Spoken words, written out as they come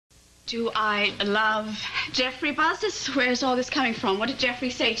Do I love Jeffrey Buzzes? Where's all this coming from? What did Jeffrey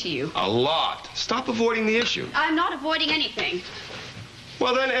say to you? A lot. Stop avoiding the issue. I'm not avoiding anything.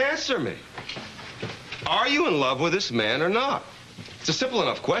 Well, then answer me. Are you in love with this man or not? It's a simple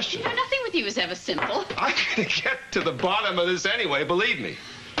enough question. You know, nothing with you is ever simple. I'm going to get to the bottom of this anyway, believe me.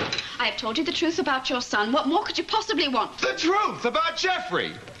 I have told you the truth about your son. What more could you possibly want? The truth about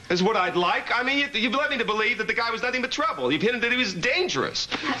Jeffrey is what I'd like. I mean, you've led me to believe that the guy was nothing but trouble. You've hinted that he was dangerous.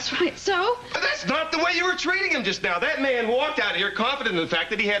 That's right. So? But that's not the way you were treating him just now. That man walked out of here confident in the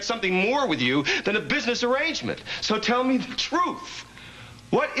fact that he had something more with you than a business arrangement. So tell me the truth.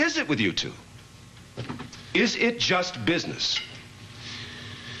 What is it with you two? Is it just business?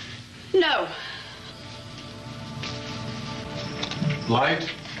 No. Light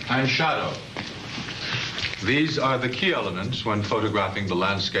and shadow. These are the key elements when photographing the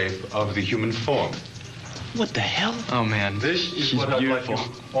landscape of the human form. What the hell? Oh, man. This is what I'd like you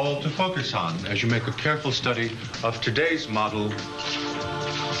all to focus on as you make a careful study of today's model,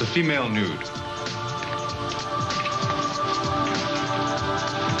 the female nude.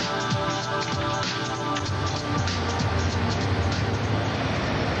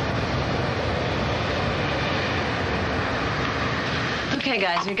 Okay,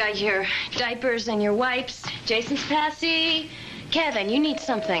 guys, we got your diapers and your wipes. Jason's passy. Kevin, you need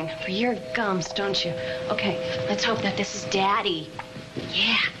something for your gums, don't you? Okay, let's hope that this is Daddy.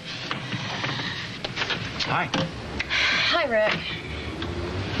 Yeah. Hi. Hi, Rick.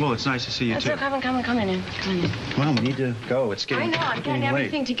 Well, it's nice to see you, too. So come in. Well, we need to go. It's getting I know, I'm getting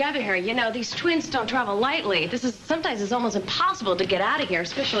everything together here. You know, these twins don't travel lightly. Sometimes it's almost impossible to get out of here,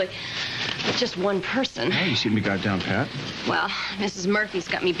 especially with just one person. Oh, you seem to got down pat. Well, Mrs. Murphy's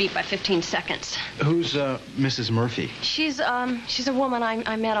got me beat by 15 seconds. Who's, Mrs. Murphy? She's a woman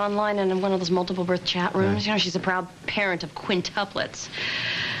I met online in one of those multiple birth chat rooms. Right. You know, she's a proud parent of quintuplets.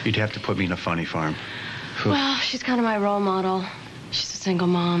 You'd have to put me in a funny farm. Well, she's kind of my role model. She's a single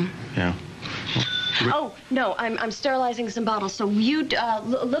mom. Yeah. Oh, no, I'm sterilizing some bottles, so you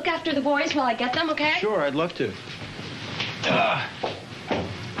look after the boys while I get them, okay? Sure, I'd love to.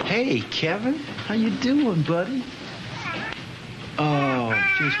 Hey, Kevin. How you doing, buddy? Oh,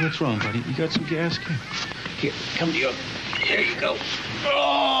 jeez, what's wrong, buddy? You got some gas? Here, come to you. Here you go.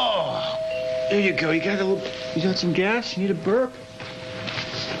 Oh, there you go. You got some gas? You need a burp?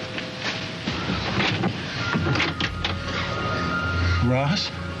 Ross?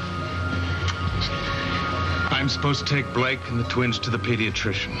 I'm supposed to take Blake and the twins to the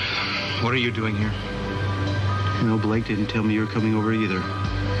pediatrician. What are you doing here? No, Blake didn't tell me you were coming over either.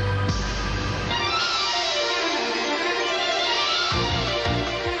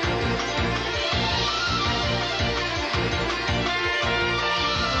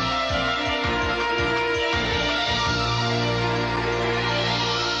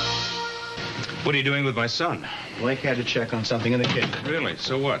 What are you doing with my son? Blake had to check on something in the kitchen. Really?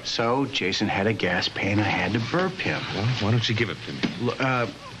 So what? So, Jason had a gas pain. I had to burp him. Well, why don't you give it to me?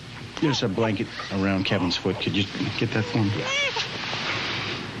 There's a blanket around Kevin's foot. Could you get that for him?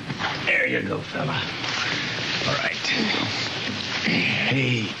 There you go, fella. All right.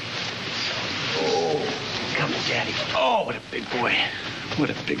 Hey. Oh, come on, Daddy. Oh, what a big boy. What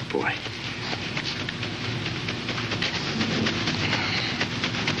a big boy.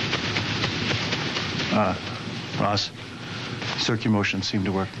 Ross, circumotion seemed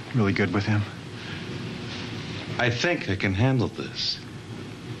to work really good with him. I think I can handle this.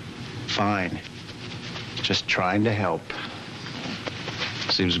 Fine. Just trying to help.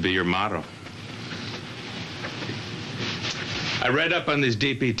 Seems to be your motto. I read up on these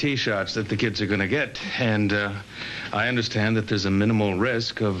DPT shots that the kids are going to get, and I understand that there's a minimal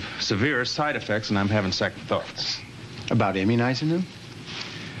risk of severe side effects, and I'm having second thoughts. About immunizing them?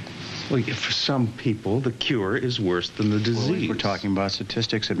 Well, for some people, the cure is worse than the disease. Well, if we're talking about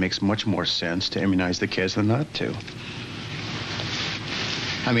statistics, it makes much more sense to immunize the kids than not to.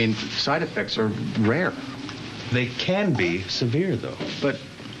 I mean, side effects are rare. They can be severe, though. But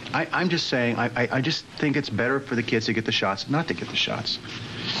I'm just saying, I just think it's better for the kids to get the shots, not to get the shots.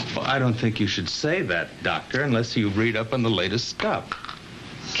 Well, I don't think you should say that, Doctor, unless you read up on the latest stuff.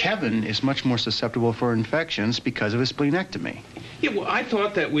 Kevin is much more susceptible for infections because of his splenectomy. Yeah, well, I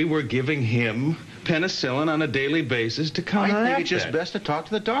thought that we were giving him penicillin on a daily basis to counteract I think it's just that. best to talk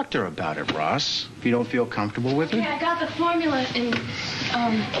to the doctor about it, Ross, if you don't feel comfortable with it. Yeah, I got the formula in,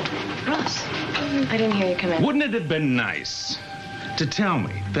 Ross. I didn't hear you come in. Wouldn't it have been nice to tell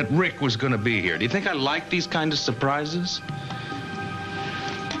me that Rick was going to be here? Do you think I like these kind of surprises?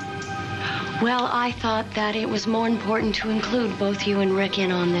 Well, I thought that it was more important to include both you and Rick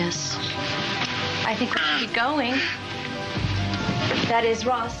in on this. I think we should be going. That is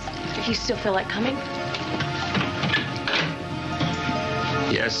Ross, if you still feel like coming.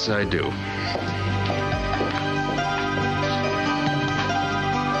 Yes, I do.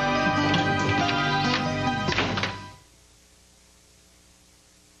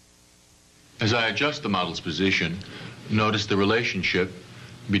 As I adjust the model's position, notice the relationship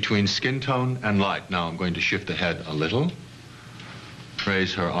between skin tone and light. Now I'm going to shift the head a little.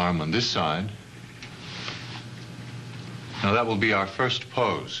 Raise her arm on this side. Now that will be our first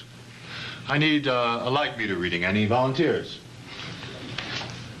pose. I need a light meter reading. Any volunteers?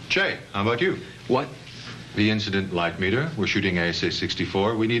 Jay, how about you? What? The incident light meter. We're shooting ASA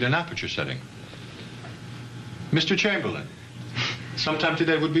 64. We need an aperture setting. Mr. Chamberlain, sometime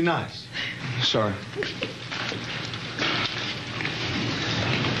today would be nice. Sorry.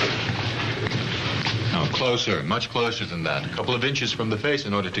 Now, closer, much closer than that. A couple of inches from the face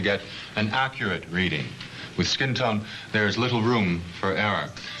in order to get an accurate reading. With skin tone, there's little room for error.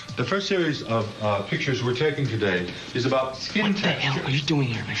 The first series of pictures we're taking today is about skin texture. What the hell are you doing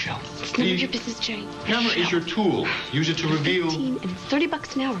here, Michelle? It's none of your business, Jay. Camera is your tool. Use it to reveal 15 and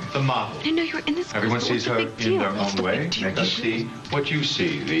 $30 an hour. the model. I know you're in this. Everyone course, sees but her what's the big in deal? their What's own the way. big deal? Make us see what you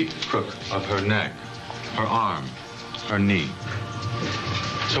see, the crook of her neck, her arm, her knee.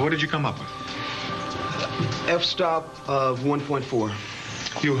 So what did you come up with? F-stop of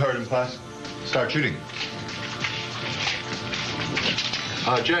 1.4. You heard him, class. Start shooting.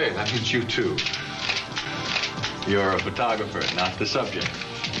 Jay, that means you too. You're a photographer, not the subject.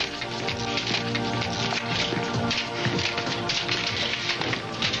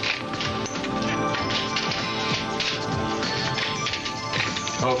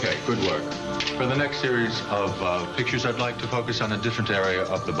 Okay, good work. For the next series of pictures, I'd like to focus on a different area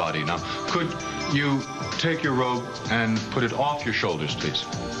of the body. Now, could you take your robe and put it off your shoulders, please?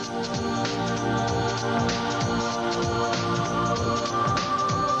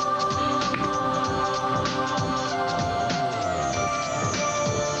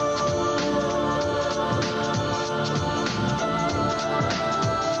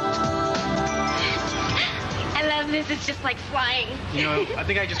 It's just like flying. You know, I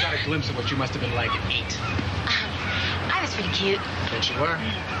think I just got a glimpse of what you must have been like at 8. I was pretty cute. Bet you were.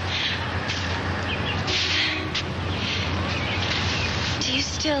 Do you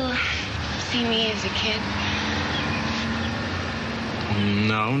still see me as a kid?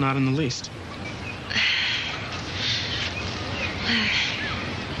 No, not in the least.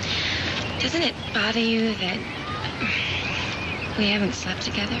 Doesn't it bother you that we haven't slept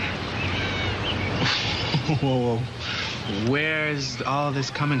together? Whoa, whoa. Where's all this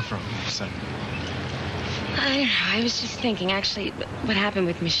coming from? So, I don't know. I was just thinking, actually, what happened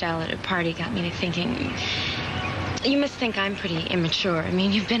with Michelle at a party got me to thinking. You must think I'm pretty immature. I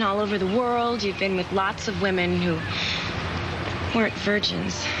mean, you've been all over the world. You've been with lots of women who weren't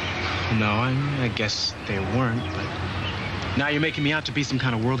virgins. no, I guess they weren't, but now you're making me out to be some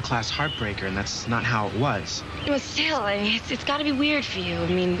kind of world-class heartbreaker, and that's not how it was. Well, still, I mean, it's got to be weird for you. I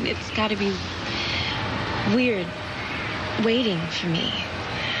mean, it's got to be weird waiting for me.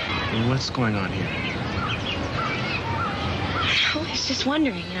 What's going on here? I was just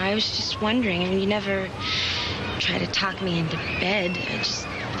wondering, you know, I was just wondering. I mean, you never try to talk me into bed.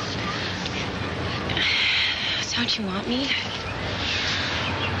 Don't you want me?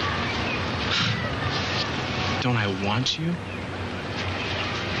 Don't I want you?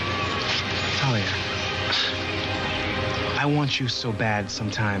 Talia, I want you so bad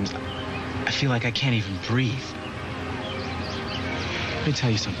sometimes, I feel like I can't even breathe. Let me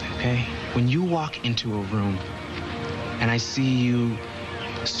tell you something, okay? When you walk into a room and I see you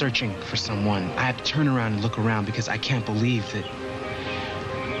searching for someone, I have to turn around and look around because I can't believe that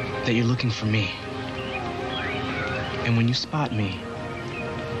you're looking for me. And when you spot me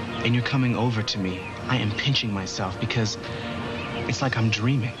and you're coming over to me, I am pinching myself because it's like I'm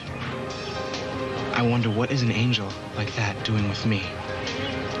dreaming. I wonder, what is an angel like that doing with me?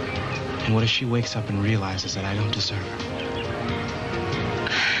 And what if she wakes up and realizes that I don't deserve her?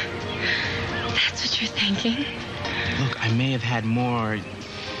 That's what you're thinking? Look, I may have had more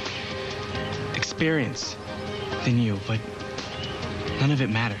experience than you, but none of it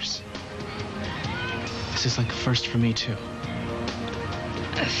matters. This is like a first for me, too.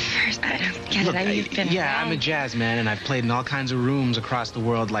 First, I don't get Look, it. I mean, you've been yeah, around. I'm a jazz man, and I've played in all kinds of rooms across the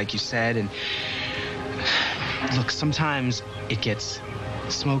world, like you said, and look, sometimes it gets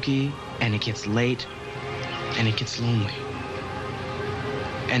smoky, and it gets late, and it gets lonely.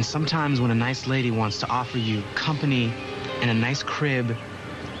 And sometimes when a nice lady wants to offer you company and a nice crib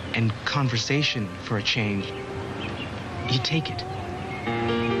and conversation for a change, you take it.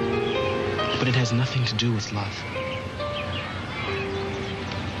 But it has nothing to do with love.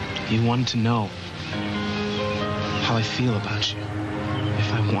 You wanted to know how I feel about you,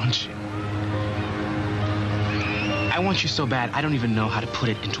 if I want you. I want you so bad, I don't even know how to put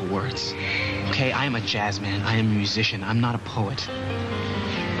it into words. Okay, I am a jazz man. I am a musician. I'm not a poet.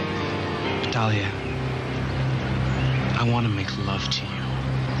 Dahlia, I want to make love to you.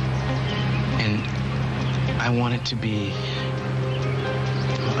 And I want it to be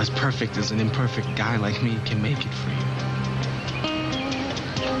as perfect as an imperfect guy like me can make it for you.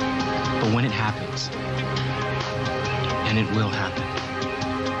 But when it happens, and it will happen,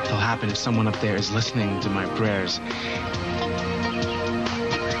 it'll happen if someone up there is listening to my prayers.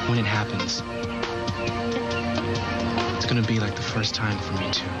 When it happens, it's gonna be like the first time for me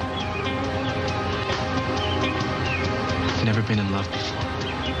too. I've never been in love before.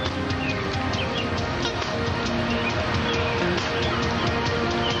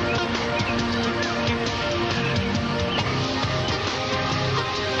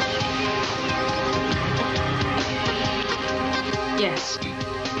 Yes.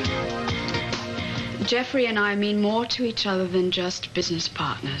 Jeffrey and I mean more to each other than just business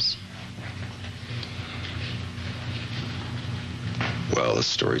partners. Well, the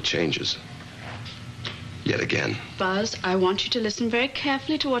story changes. Yet again. Buzz, I want you to listen very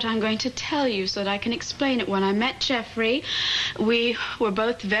carefully to what I'm going to tell you so that I can explain it. When I met Jeffrey, we were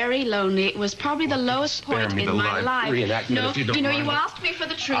both very lonely. It was probably the lowest point in my life. Reenactment, if you don't mind. You asked me for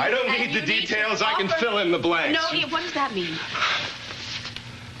the truth. I don't need the details. I can fill in the blanks. No, what does that mean?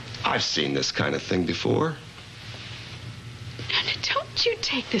 I've seen this kind of thing before. Don't you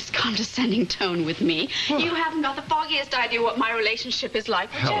take this condescending tone with me. You haven't got the foggiest idea what my relationship is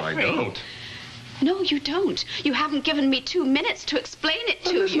like with Jeffrey. I don't. No, you don't. You haven't given me 2 minutes to explain it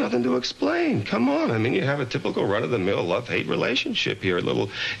to you. There's nothing to explain. Come on. I mean, you have a typical run-of-the-mill love-hate relationship here. A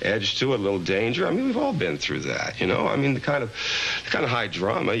little edge to it, a little danger. I mean, we've all been through that, you know? I mean, the kind of high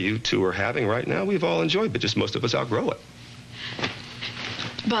drama you two are having right now, we've all enjoyed, but just most of us outgrow it.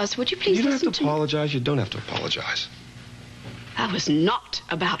 Buzz, would you please listen to me? You don't have to apologize. You don't have to apologize. I was not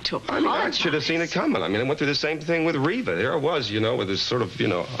about to apologize. I mean, I should have seen it coming. I mean, I went through the same thing with Reva. There I was, you know, with this sort of,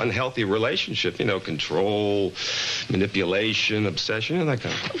 unhealthy relationship, control, manipulation, obsession, and that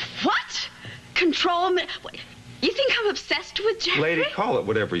kind of thing. What? Control? You think I'm obsessed with Jeffrey? Lady, call it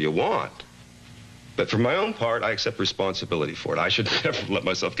whatever you want. But for my own part, I accept responsibility for it. I should never let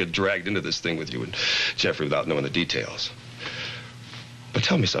myself get dragged into this thing with you and Jeffrey without knowing the details. But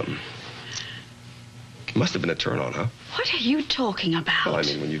tell me something. It must have been a turn-on, huh? What are you talking about? Well, I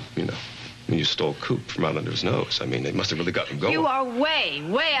mean, when you stole Coop from out under his nose, I mean, they must have really got him going. You are way,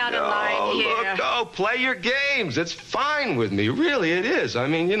 way out of line here. Play your games. It's fine with me. Really, it is. I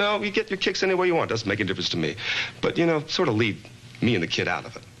mean, you get your kicks any way you want. Doesn't make any difference to me. But, sort of leave me and the kid out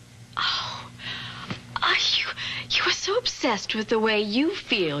of it. Oh, are you are so obsessed with the way you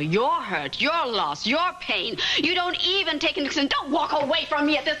feel, your hurt, your loss, your pain. You don't even take into consideration. Don't walk away from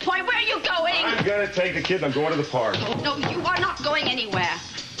me at this point. Where are you going? I'm going to take the kid and I'm going to the park. No, you are not going anywhere.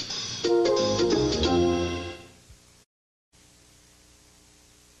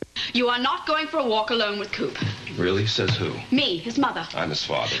 You are not going for a walk alone with Coop. Really? Says who? Me, his mother. I'm his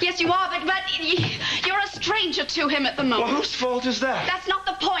father. Yes, you are, but you're a stranger to him at the moment. Well, whose fault is that? That's not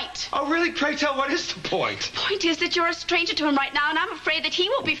the point. Oh, really? Pray tell, what is the point? The point is that you're a stranger to him right now, and I'm afraid that he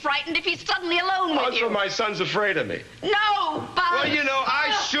will be frightened if he's suddenly alone with you. So my son's afraid of me. No, Buzz. Well,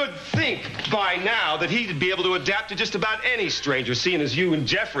 I should think by now that he'd be able to adapt to just about any stranger, seeing as you and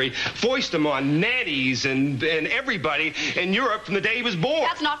Jeffrey foist him on nannies and everybody in Europe from the day he was born.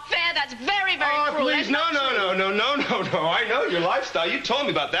 That's not fair. That's very, very cruel. Please, no. I know your lifestyle. You told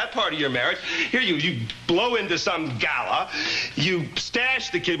me about that part of your marriage. Here you blow into some gala, you stash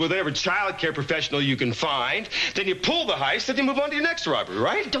the kid with whatever child care professional you can find, then you pull the heist, then you move on to your next robbery,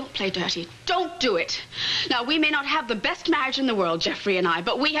 right? Don't play dirty. Don't do it. Now, we may not have the best marriage in the world, Jeffrey and I,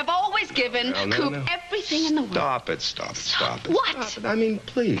 but we have always given Coop everything in the world. Stop it. Stop it. What? Stop it. I mean,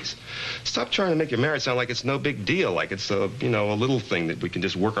 please. Stop trying to make your marriage sound like it's no big deal, like it's a little thing that we can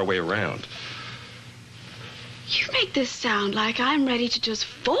just work our way around. You make this sound like I'm ready to just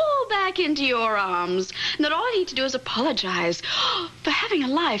fall back into your arms, and that all I need to do is apologize for having a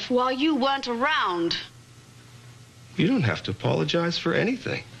life while you weren't around. You don't have to apologize for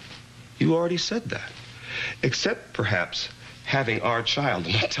anything. You already said that. Except, perhaps, having our child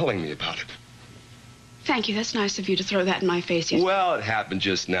and not telling me about it. Thank you. That's nice of you to throw that in my face. Yes. Well, it happened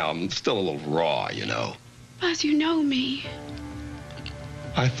just now. I'm still a little raw, Buzz, you know me.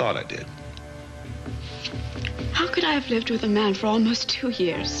 I thought I did. How could I have lived with a man for almost 2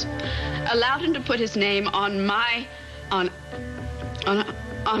 years? Allowed him to put his name on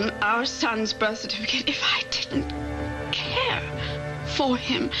our son's birth certificate if I didn't care for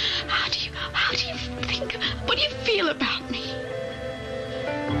him. How do you think, what do you feel about me?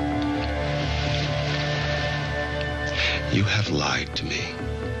 You have lied to me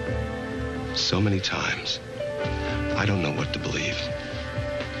so many times. I don't know what to believe.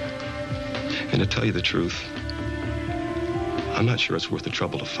 And to tell you the truth, I'm not sure it's worth the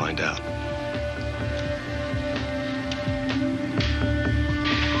trouble to find out.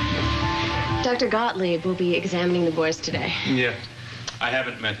 Dr. Gottlieb will be examining the boys today. Yeah. I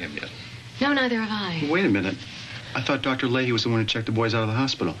haven't met him yet. No, neither have I. Wait a minute. I thought Dr. Leahy was the one who checked the boys out of the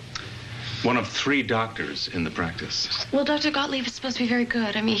hospital. One of 3 doctors in the practice. Well, Dr. Gottlieb is supposed to be very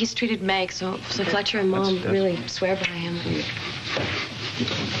good. I mean, he's treated Meg, so Fletcher and Mom really swear by him.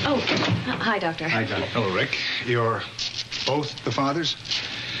 Oh, hi, Doctor. Hi, Doctor. Hello, Rick. You're both the fathers?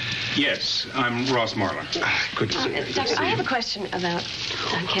 Yes, I'm Ross Marler. Good to see you. Doctor, I have a question about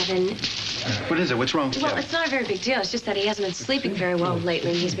Kevin. What is it? What's wrong with Well, Kevin? it's not a very big deal. It's just that he hasn't been sleeping very well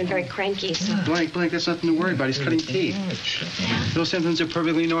lately, and he's been very cranky, so... Blank, that's nothing to worry about. He's cutting teeth. Those symptoms are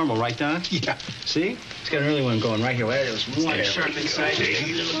perfectly normal, right, Don? Yeah. See? He's got an early one going right here. Wait, it was one sharp inside.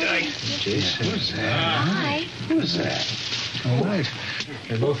 Little guy. Jason. Who's that? Hi. Who's that? All right.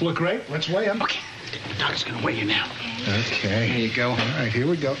 They both look great. Let's weigh them. Okay. The doctor's gonna weigh you now. Okay. There you go. All right, here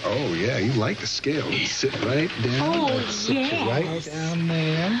we go. Oh, yeah, you like the scales. Sit right down. Oh, Sit yes. right down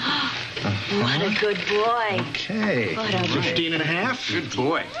there. What a good boy. Okay. What a 15 and a half. Good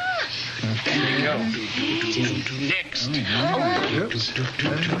boy. There you go. Next. Oops.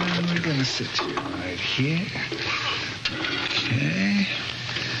 I'm going to sit you right here. Okay.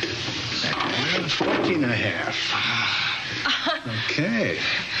 And 14 and a half. Okay.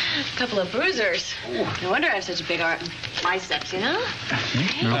 A couple of bruisers. No wonder I have such a big biceps, you know?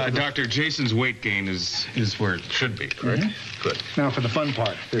 Doctor, Jason's weight gain is where it should be, correct? Good. Now for the fun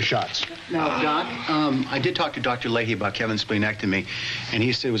part, their shots. Now, Doc, I did talk to Dr. Leahy about Kevin's splenectomy, and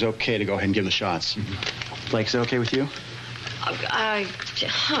he said it was okay to go ahead and give the shots. Blake, is that okay with you? I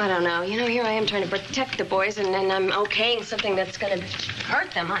don't know. You know, here I am trying to protect the boys, and then I'm okaying something that's going to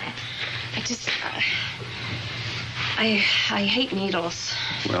hurt them. I hate needles.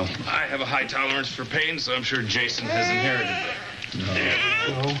 Well, I have a high tolerance for pain, so I'm sure Jason has inherited that.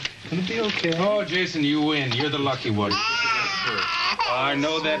 No. Gonna be okay. Oh, Jason, you win. You're the lucky one. I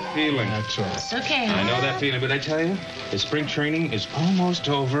know that feeling. That's all right. It's okay. I know that feeling, but I tell you, the spring training is almost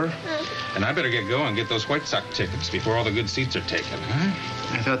over, and I better get going, get those White Sox tickets before all the good seats are taken, huh?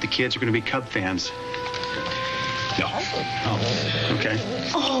 I thought the kids were going to be Cub fans. No. Oh, okay.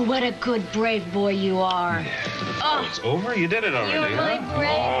 Oh, what a good, brave boy you are. Oh, it's over? You did it already, You're my huh?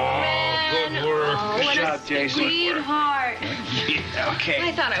 brave man. Good work. Oh, Good what job, a Jason. sweetheart. Yeah. Okay.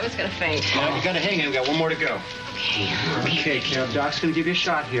 I thought I was going to faint. Now, you got to hang in. We got one more to go. Okay, Kev. Doc's going to give you a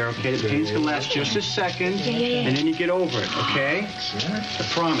shot here, okay? The pain's going to last just a second, Yeah. and then you get over it, okay? I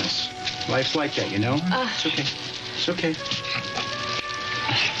promise. Life's like that, you know? It's okay. It's okay.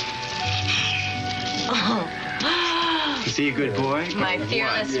 Oh. You see a good boy? My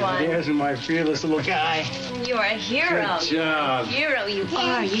fearless one. There's my fearless little guy. You're a hero. Good job. Hero you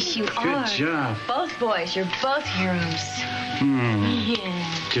are. Yes, you are. Good job. Both boys. You're both heroes.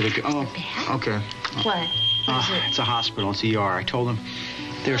 Yeah. Did it go? Oh, okay. What? It's a hospital. It's ER. I told them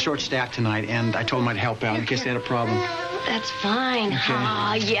they were short-staffed tonight, and I told them I'd help out in case they had a problem. That's fine.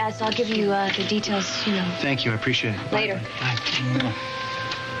 Okay. Yes, I'll give you the details, you know. Thank you. I appreciate it. Later. Bye.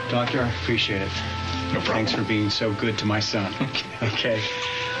 Doctor, I appreciate it. No problem. Thanks for being so good to my son. Okay.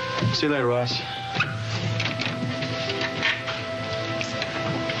 See you later, Ross.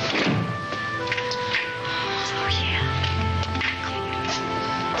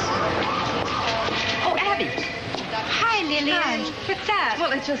 Oh, Abby. Hi, Lillian. What's that?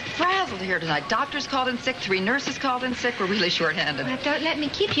 Well, it's just frazzled here tonight. Doctors called in sick, 3 nurses called in sick. We're really short-handed. Well, don't let me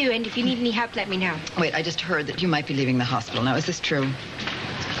keep you, and if you need any help, let me know. Wait, I just heard that you might be leaving the hospital. Now, is this true?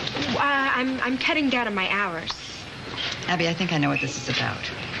 I'm cutting down on my hours. Abby, I think I know what this is about.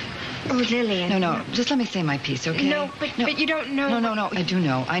 Oh, Lillian. No, just let me say my piece, okay? No, but you don't know. No, I do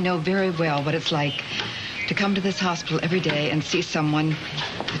know. I know very well what it's like to come to this hospital every day and see someone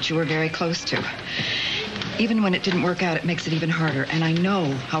that you were very close to. Even when it didn't work out, it makes it even harder. And I know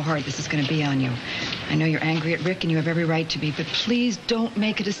how hard this is going to be on you. I know you're angry at Rick, and you have every right to be, but please don't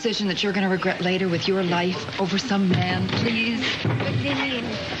make a decision that you're going to regret later with your life over some man, please. But Lillian.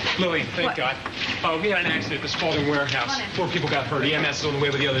 Louis, thank What? God. We had an accident at the Spalding warehouse. 4 people got hurt. EMS is on the way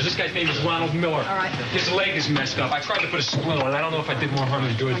with the others. This guy's name is Ronald Miller. All right. His leg is messed up. I tried to put a splint on it. I don't know if I did more harm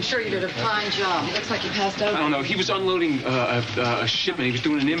than good. I'm sure you did a fine job. It looks like you passed out. I don't know. He was unloading a shipment. He was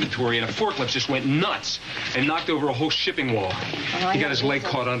doing an inventory, and a forklift just went nuts and knocked over a whole shipping wall. He got his leg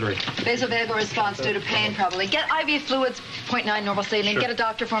caught under it. Vasovagal response due to pain, probably. Get IV fluids, 0.9 normal saline. Sure. Get a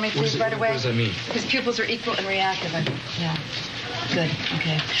doctor for me, please, right away. What does that mean? His pupils are equal and reactive. Yeah. Good.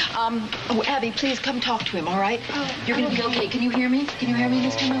 Okay. Oh, Abby, please come talk to him, all right? You're going to be okay. Can you hear me? Can you hear me,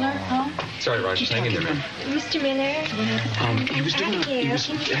 Mr. Miller? Huh? Sorry, Raj. Just hang in there, man. Mr. Miller. He was doing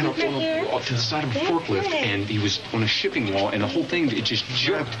had off to the side of a forklift, and he was on a shipping wall, and the whole thing, it just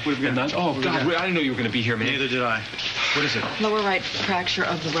jerked. Oh, God, I didn't know you were going to be here, man. Neither did I. What is it? Lower right fracture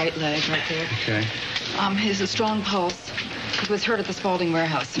of the right leg, right there. Okay. His a strong pulse. He was hurt at the Spalding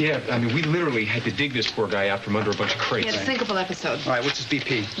warehouse. Yeah, I mean, we literally had to dig this poor guy out from under a bunch of He crates. had a syncopal episode. All right, what's his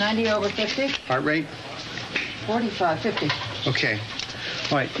BP? 90/50. Heart rate? 45/50. Okay.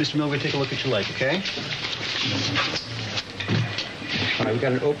 All right, Mr. Miller, we're going to take a look at your leg, okay? All right, we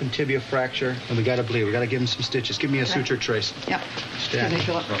got an open tibia fracture, and we got to bleed. We got to give him some stitches. Give me a suture trace. Yep. Stand.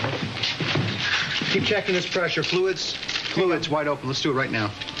 Excuse me, Philip. Keep checking this pressure. Fluids wide open. Let's do it right now.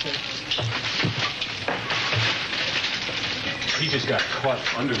 He just got caught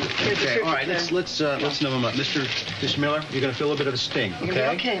under the thing. Okay, all right, let's numb him up. Mr. Miller, you're going to feel a bit of a sting, You're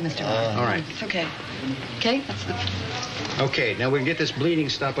going to be okay, Mr. Miller. All right. It's okay. Okay? That's the... Okay, now we can get this bleeding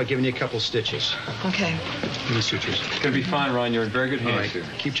stopped by giving you a couple stitches. Okay. Give me sutures. It's going to be fine, Ron. You're in very good All hands right, here.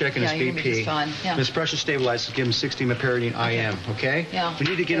 keep checking Yeah, his you're gonna be BP. just fine. Yeah. His pressure stabilized. Give him 60 meperidine IM, okay? Yeah. We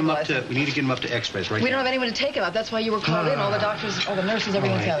need to get him up to X-rays right We now. don't have anyone to take him out. That's why you were called in. All the doctors, all the nurses,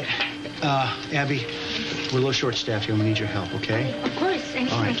 everyone's All right. out. Abby, we're a little short-staffed here. We need your help, okay? Of course, anything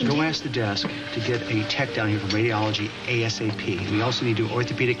All I right, can go do. ask the desk to get a tech down here from radiology ASAP. We also need to do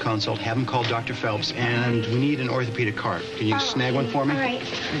orthopedic consult. Have him call Dr. Phelps, and we need an orthopedic cart. Can you snag one for me? All right.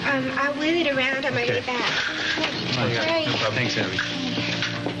 I'll wheel it around on my way back. All right. Right. No problem. Thanks, Abby.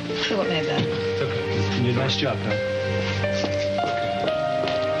 Philip made that. Okay. You did a nice job, pal.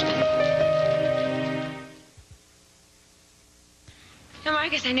 Now,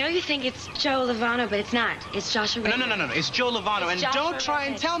 Marcus, I know you think it's Joe Lovano, but it's not. It's Joshua Redman. No. It's Joe Lovano, It's and Joshua don't try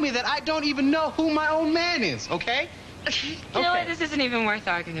and Redman. tell me that I don't even know who my own man is, okay? You know what? This isn't even worth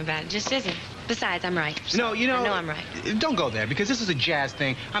arguing about. It just isn't. Besides, I'm right. No, you know... I know I'm right. Don't go there, because this is a jazz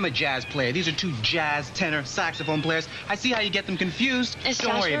thing. I'm a jazz player. These are two jazz, tenor, saxophone players. I see how you get them confused. It's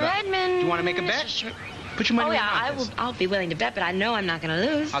Don't worry Joshua about it. Redman. Do you want to make a bet? Put your money Oh, where yeah, your mouth is. I'll be willing to bet, but I know I'm not going to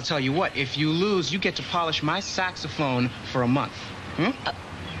lose. I'll tell you what, if you lose, you get to polish my saxophone for a month.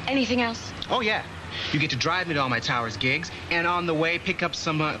 Anything else? Oh, yeah. You get to drive me to all my Towers gigs, and on the way, pick up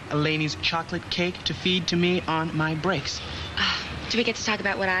some Elaine's chocolate cake to feed to me on my breaks. Do we get to talk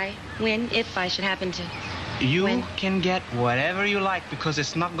about what I win, if I should happen to You win? can get whatever you like, because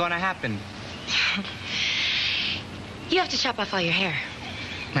it's not gonna happen. You have to chop off all your hair.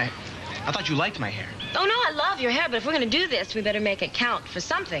 I thought you liked my hair. Oh, no, I love your hair, but if we're going to do this, we better make it count for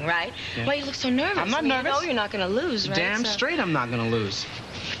something, right? Yeah. Why you look so nervous? I'm not I mean, nervous. You know you're not going to lose, right? Damn straight I'm not gonna lose.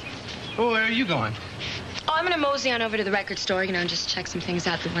 Oh, where are you going? Oh, I'm going to mosey on over to the record store, you know, and just check some things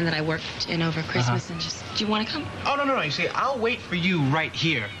out, the one that I worked in over Christmas, and just, do you want to come? Oh, no. You see, I'll wait for you right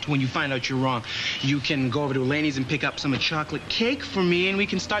here when you find out you're wrong. You can go over to Elaine's and pick up some chocolate cake for me, and we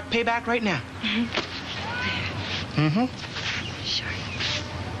can start payback right now. Sure.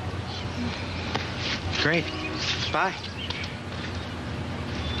 Great. Bye.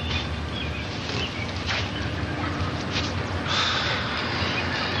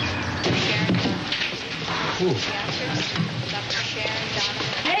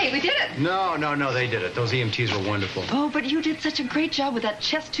 Hey, we did it. No, they did it. Those EMTs were wonderful. Oh, but you did such a great job with that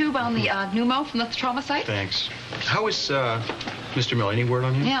chest tube on the pneumo from the trauma site. Thanks. How is Mr. Miller? Any word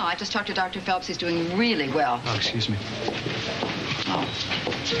on him? Yeah, I just talked to Dr. Phelps. He's doing really well. Oh, excuse me. Oh.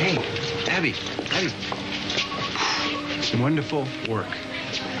 Hey, Abby. Wonderful work.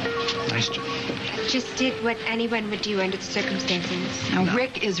 Nice job. Just did what anyone would do under the circumstances. Now,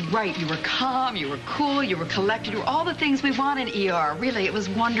 Rick is right. You were calm, you were cool, you were collected, you were all the things we want in ER. Really, it was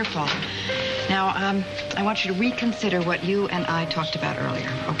wonderful. Now, I want you to reconsider what you and I talked about earlier,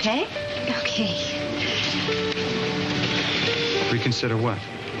 okay? Okay. Reconsider what?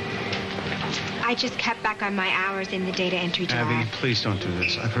 I just cut back on my hours in the data entry job. Abby, please don't do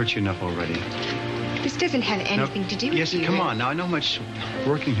this. I've hurt you enough already. This doesn't have anything to do with Yes, you. come on. Now, I know how much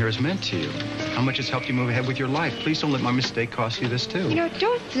working here has meant to you. How much it's helped you move ahead with your life. Please don't let my mistake cost you this, too. You know,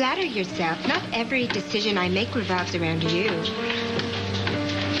 don't flatter yourself. Not every decision I make revolves around you.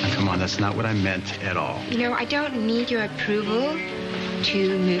 Come on, that's not what I meant at all. You know, I don't need your approval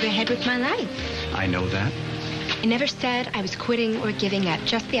to move ahead with my life. I know that. I never said I was quitting or giving up,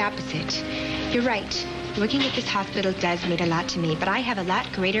 just the opposite. You're right. Working at this hospital does mean a lot to me, but I have a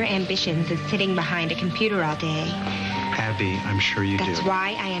lot greater ambitions than sitting behind a computer all day. Abby, I'm sure you do. That's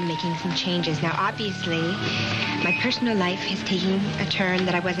why I am making some changes. Now, obviously, my personal life is taking a turn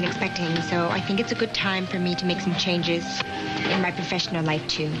that I wasn't expecting, so I think it's a good time for me to make some changes in my professional life,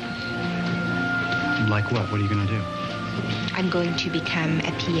 too. Like what? What are you going to do? I'm going to become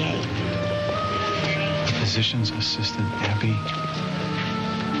a PA. Physician's assistant, Abby.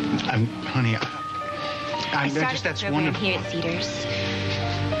 Honey, I started that's the program wonderful. here at Cedars.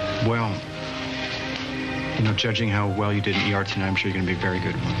 Well, you know, judging how well you did in ER tonight, I'm sure you're going to be a very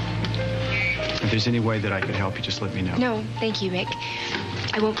good one. If there's any way that I could help you, just let me know. No, thank you, Rick.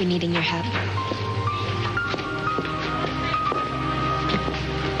 I won't be needing your help.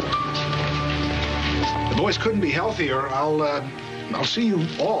 The boys couldn't be healthier. I'll see you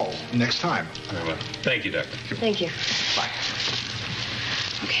all next time. Very well. Thank you, Doctor. Thank you. Bye.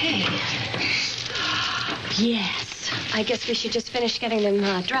 Okay. Yes. I guess we should just finish getting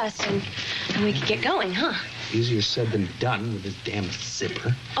them dressed and we could get going, huh? Easier said than done with this damn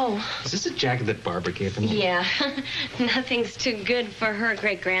zipper. Oh. Is this a jacket that Barbara gave him? Yeah. Nothing's too good for her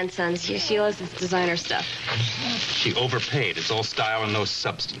great-grandsons. She loves this designer stuff. She overpaid. It's all style and no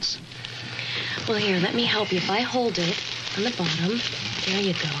substance. Well, here, let me help you. If I hold it on the bottom, there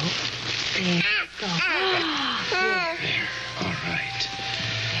you go. There you go. There. All right.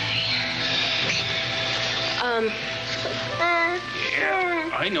 Yeah,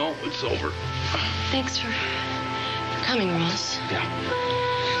 I know. It's over. Thanks for coming, Ross. Yeah.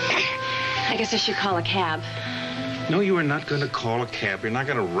 I guess I should call a cab. No, you are not going to call a cab. You're not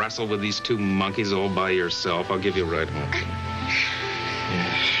going to wrestle with these two monkeys all by yourself. I'll give you a ride home. Thank you.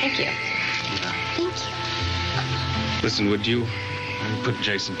 Thank you. Listen, would you put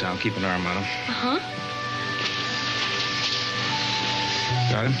Jason down? Keep an arm on him. Uh-huh.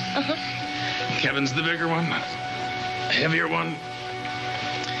 Got him? Uh-huh. Kevin's the bigger one, heavier one.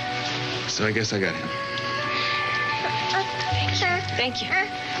 So I guess I got him. Thank you.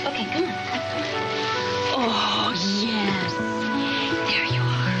 Okay, come on. Oh, yes. There you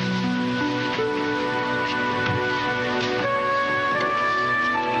are.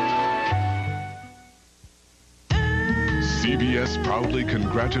 CBS proudly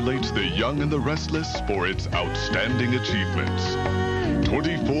congratulates The Young and the Restless for its outstanding achievements.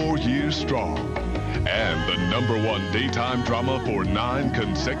 24 years strong, and the #1 daytime drama for 9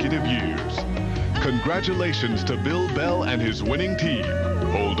 consecutive years. Congratulations to Bill Bell and his winning team.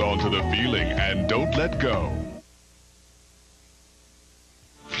 Hold on to the feeling and don't let go.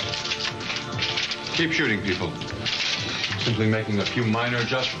 Keep shooting, people. Simply making a few minor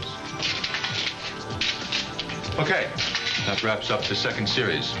adjustments. Okay, that wraps up the second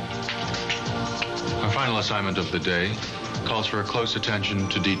series. Our final assignment of the day calls for a close attention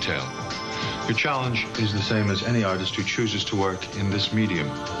to detail. Your challenge is the same as any artist who chooses to work in this medium.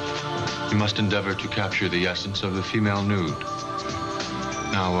 You must endeavor to capture the essence of the female nude.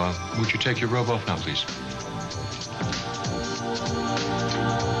 Now, would you take your robe off now, please?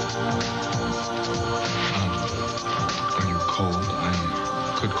 Are you cold?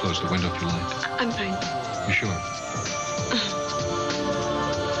 I could close the window if you like. I'm fine. You sure?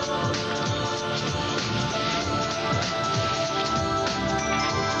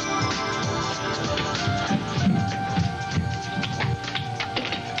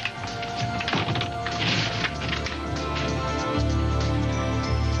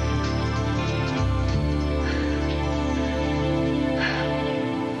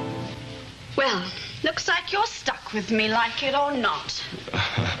 Well, looks like you're stuck with me, like it or not.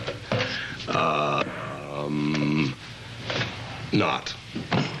 Not.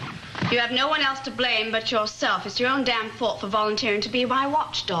 You have no one else to blame but yourself. It's your own damn fault for volunteering to be my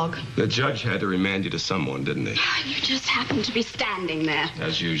watchdog. The judge had to remand you to someone, didn't he? You just happened to be standing there.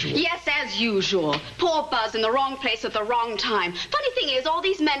 As usual. Yes, as usual. Poor Buzz in the wrong place at the wrong time. Funny thing is, all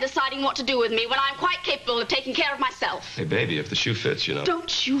these men deciding what to do with me when I'm quite capable of taking care of myself. Hey, baby, if the shoe fits, you know.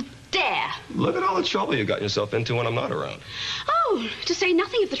 Don't you dare. Look at all the trouble you got yourself into when I'm not around. Oh, to say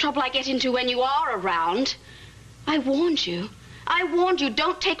nothing of the trouble I get into when you are around. I warned you. I warned you,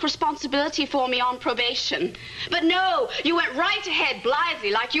 don't take responsibility for me on probation. But no, you went right ahead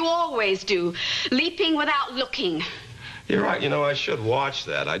blithely like you always do, leaping without looking. You're right. You know, I should watch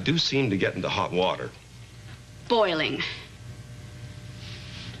that. I do seem to get into hot water. Boiling.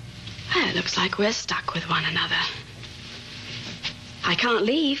 Well, it looks like we're stuck with one another. I can't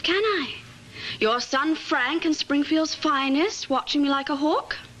leave, can I? Your son Frank and Springfield's finest watching me like a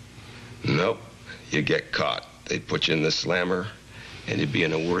hawk? Nope. You get caught. They put you in the slammer. And you'd be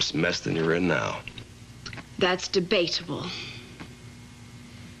in a worse mess than you're in now. That's debatable.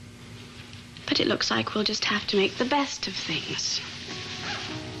 But it looks like we'll just have to make the best of things.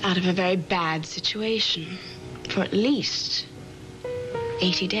 Out of a very bad situation. For at least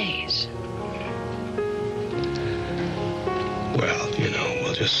 80 days. Well, you know,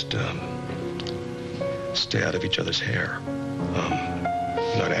 we'll just stay out of each other's hair.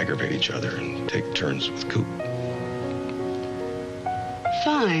 Not aggravate each other and take turns with Coop.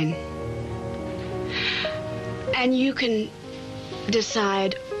 Fine. And you can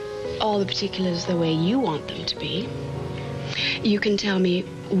decide all the particulars the way you want them to be. You can tell me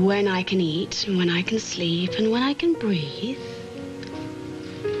when I can eat, and when I can sleep, and when I can breathe.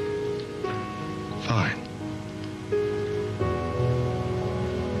 Fine.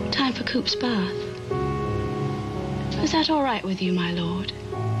 Time for Coop's bath. Is that all right with you, my lord?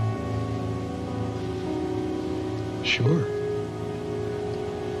 Sure.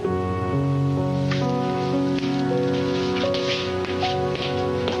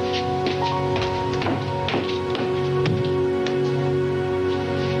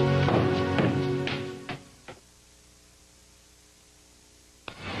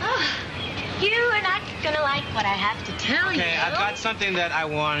 Okay, I've got something that I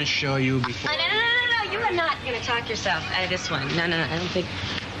want to show you before. No. You are not going to talk yourself out of this one. No. I don't think.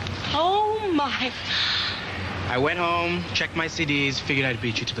 Oh, my. I went home, checked my CDs, figured I'd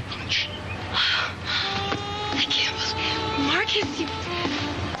beat you to the punch. I can't believe Marcus, you...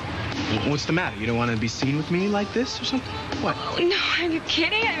 What's the matter? You don't want to be seen with me like this or something? What? Oh, no, are you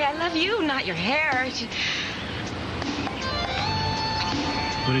kidding? I mean, I love you, not your hair.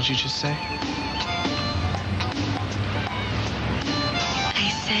 What did you just say? I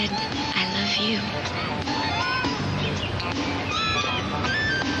said, I love you.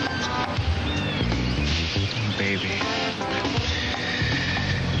 Baby.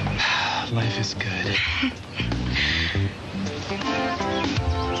 Life is good.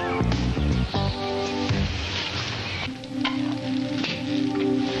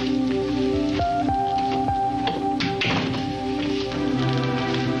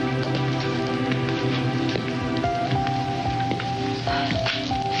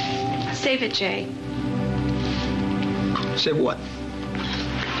 Save it, Jay. Save what?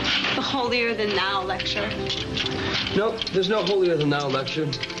 The holier-than-thou lecture. No, there's no holier-than-thou lecture.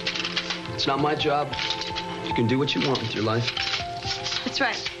 It's not my job. You can do what you want with your life. That's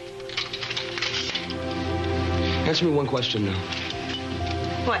right. Answer me one question now.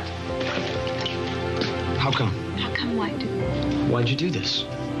 What? How come? How come what? Why'd you do this?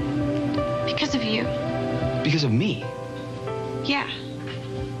 Because of you. Because of me? Yeah.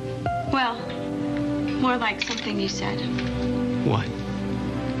 Well, more like something you said. What?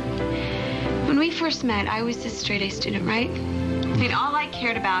 When we first met, I was this straight-A student, right? I mean, all I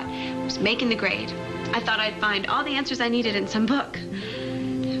cared about was making the grade. I thought I'd find all the answers I needed in some book.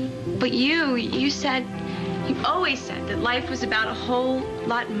 But you said, you always said that life was about a whole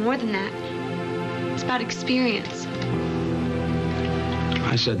lot more than that. It's about experience.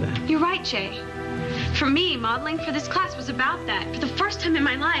 I said that. You're right, Jay. For me, modeling for this class was about that. For the first time in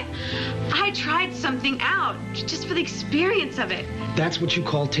my life, I tried something out, just for the experience of it. That's what you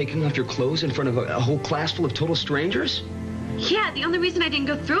call taking off your clothes in front of a whole class full of total strangers? Yeah, the only reason I didn't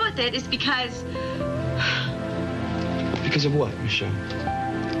go through with it is because... Because of what, Michelle?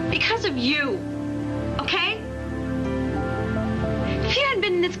 Because of you, okay? If you hadn't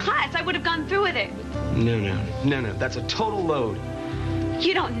been in this class, I would have gone through with it. No. That's a total load.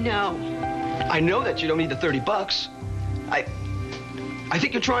 You don't know. I know that you don't need the $30. I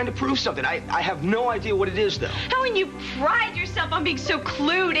think you're trying to prove something. I have no idea what it is, though. How when you pride yourself on being so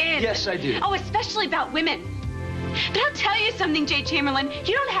clued in. Yes, I do. Oh, especially about women. But I'll tell you something, Jay Chamberlain.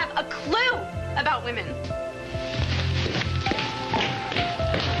 You don't have a clue about women.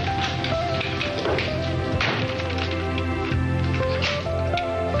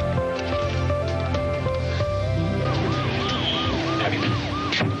 Abby,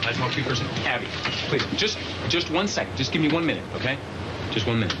 can I talk to you for a second? Abby, please, just 1 second. Just give me 1 minute, okay? Just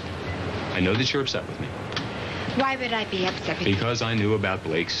 1 minute. I know that you're upset with me. Why would I be upset with you? Because I knew about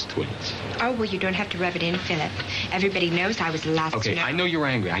Blake's twins. Oh, well, you don't have to rub it in, Philip. Everybody knows I was the last to know. Okay, I know you're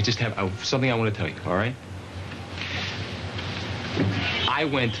angry. I just have something I want to tell you, all right? I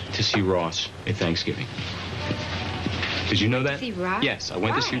went to see Ross at Thanksgiving. Did you know that? See Ross? Yes, I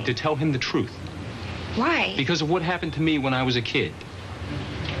went to tell him the truth. Why? Because of what happened to me when I was a kid.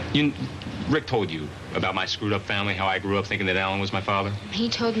 Rick told you about my screwed-up family, how I grew up thinking that Alan was my father. He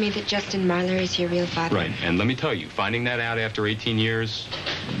told me that Justin Marler is your real father. Right, and let me tell you, finding that out after 18 years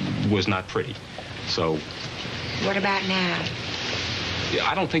was not pretty. So... What about now?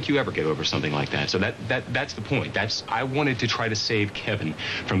 I don't think you ever get over something like that. So that's the point. I wanted to try to save Kevin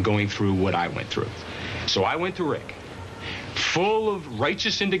from going through what I went through. So I went to Rick, full of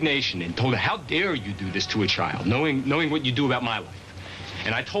righteous indignation, and told him, how dare you do this to a child, knowing what you do about my life.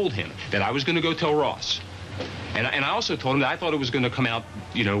 And I told him that I was going to go tell Ross. And I also told him that I thought it was going to come out,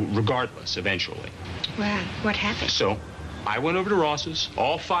 regardless, eventually. Well, what happened? So I went over to Ross's,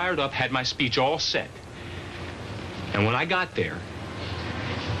 all fired up, had my speech all set. And when I got there,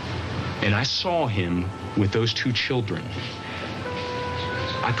 and I saw him with those two children,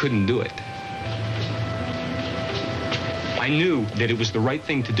 I couldn't do it. I knew that it was the right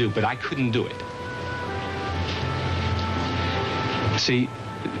thing to do, but I couldn't do it. See,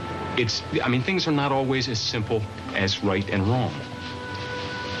 things are not always as simple as right and wrong.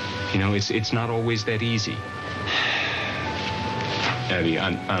 It's not always that easy. Abby,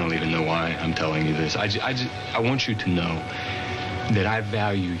 I don't even know why I'm telling you this. I want you to know that I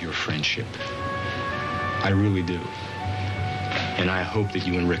value your friendship. I really do. And I hope that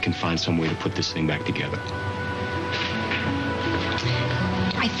you and Rick can find some way to put this thing back together.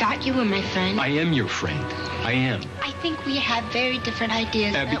 I thought you were my friend. I am your friend. I am. I think we have very different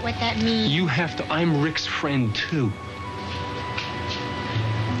ideas Abby, about what that means. You have to. I'm Rick's friend, too.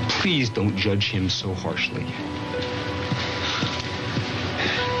 Please don't judge him so harshly.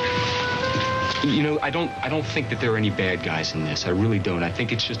 I don't think that there are any bad guys in this. I really don't. I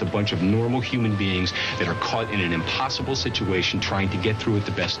think it's just a bunch of normal human beings that are caught in an impossible situation trying to get through it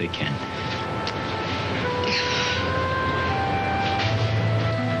the best they can.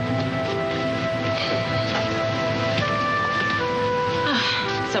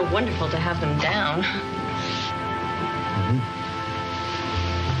 So wonderful to have them down.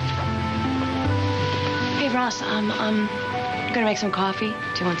 Hey, Ross, I'm gonna make some coffee.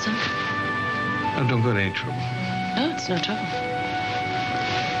 Do you want some? Oh, don't go to any trouble. No, it's no trouble.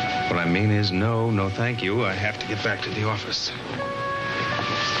 What I mean is, no, thank you. I have to get back to the office.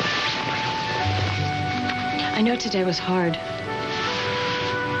 I know today was hard. Oh,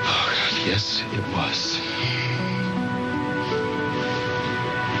 God, yes, it was.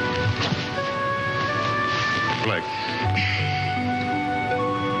 Blake.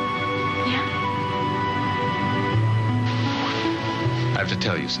 Yeah? I have to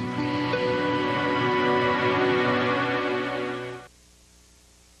tell you something.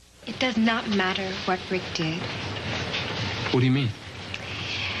 It does not matter what Rick did. What do you mean?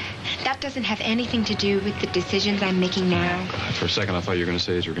 That doesn't have anything to do with the decisions I'm making now. For a second, I thought you were going to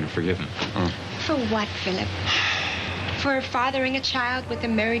say that you were going to forgive him. Oh. For what, Philip? For fathering a child with a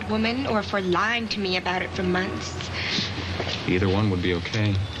married woman, or for lying to me about it for months? Either one would be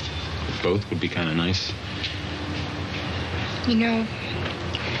okay. Both would be kind of nice.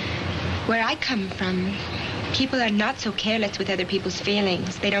 Where I come from, people are not so careless with other people's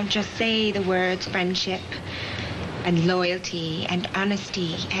feelings. They don't just say the words friendship and loyalty and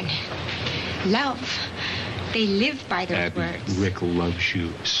honesty and love. They live by those Abby, words. Rick loves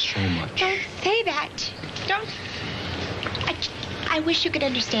you so much. Don't say that. Don't. I wish you could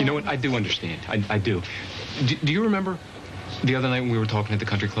understand. You know what? I do understand. I do. Do you remember the other night when we were talking at the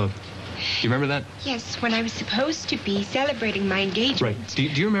country club? Do you remember that? Yes, when I was supposed to be celebrating my engagement. Right. Do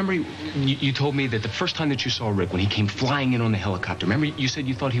you remember you told me that the first time that you saw Rick, when he came flying in on the helicopter, remember you said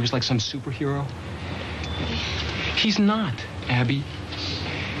you thought he was like some superhero? He's not, Abby.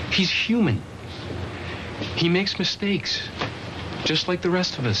 He's human. He makes mistakes, just like the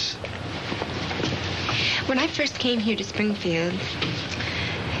rest of us. When I first came here to Springfield,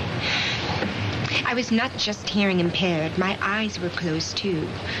 I was not just hearing impaired. My eyes were closed, too.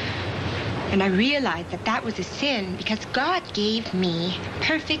 And I realized that that was a sin because God gave me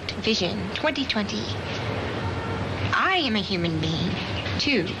perfect vision, 20/20. I am a human being,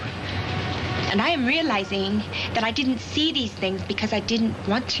 too. And I am realizing that I didn't see these things because I didn't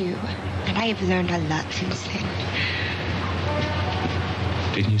want to. And I have learned a lot since then.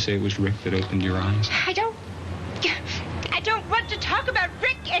 Didn't you say it was Rick that opened your eyes? I don't want to talk about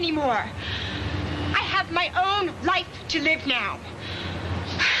Rick anymore. I have my own life to live now.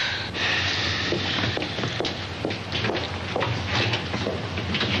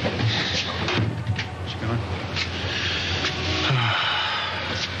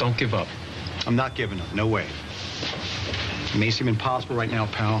 Don't give up. I'm not giving up. No way. It may seem impossible right now,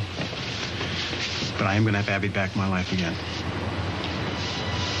 pal, but I am going to have Abby back in my life again.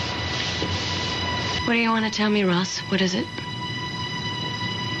 What do you want to tell me, Ross? What is it?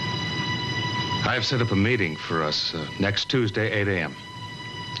 I've set up a meeting for us next Tuesday, 8 a.m.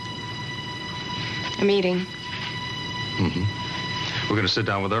 A meeting? Mm-hmm. We're going to sit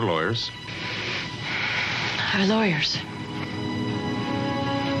down with our lawyers. Our lawyers?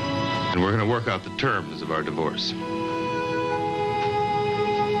 And we're going to work out the terms of our divorce.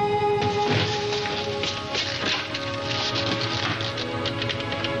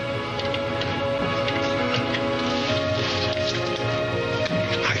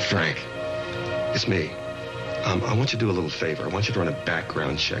 Hi, Frank. It's me. I want you to do a little favor. I want you to run a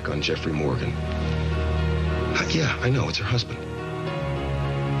background check on Jeffrey Morgan. Yeah, I know. It's her husband.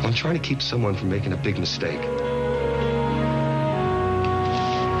 I'm trying to keep someone from making a big mistake.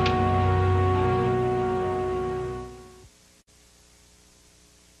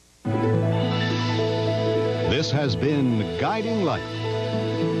 This has been Guiding Light,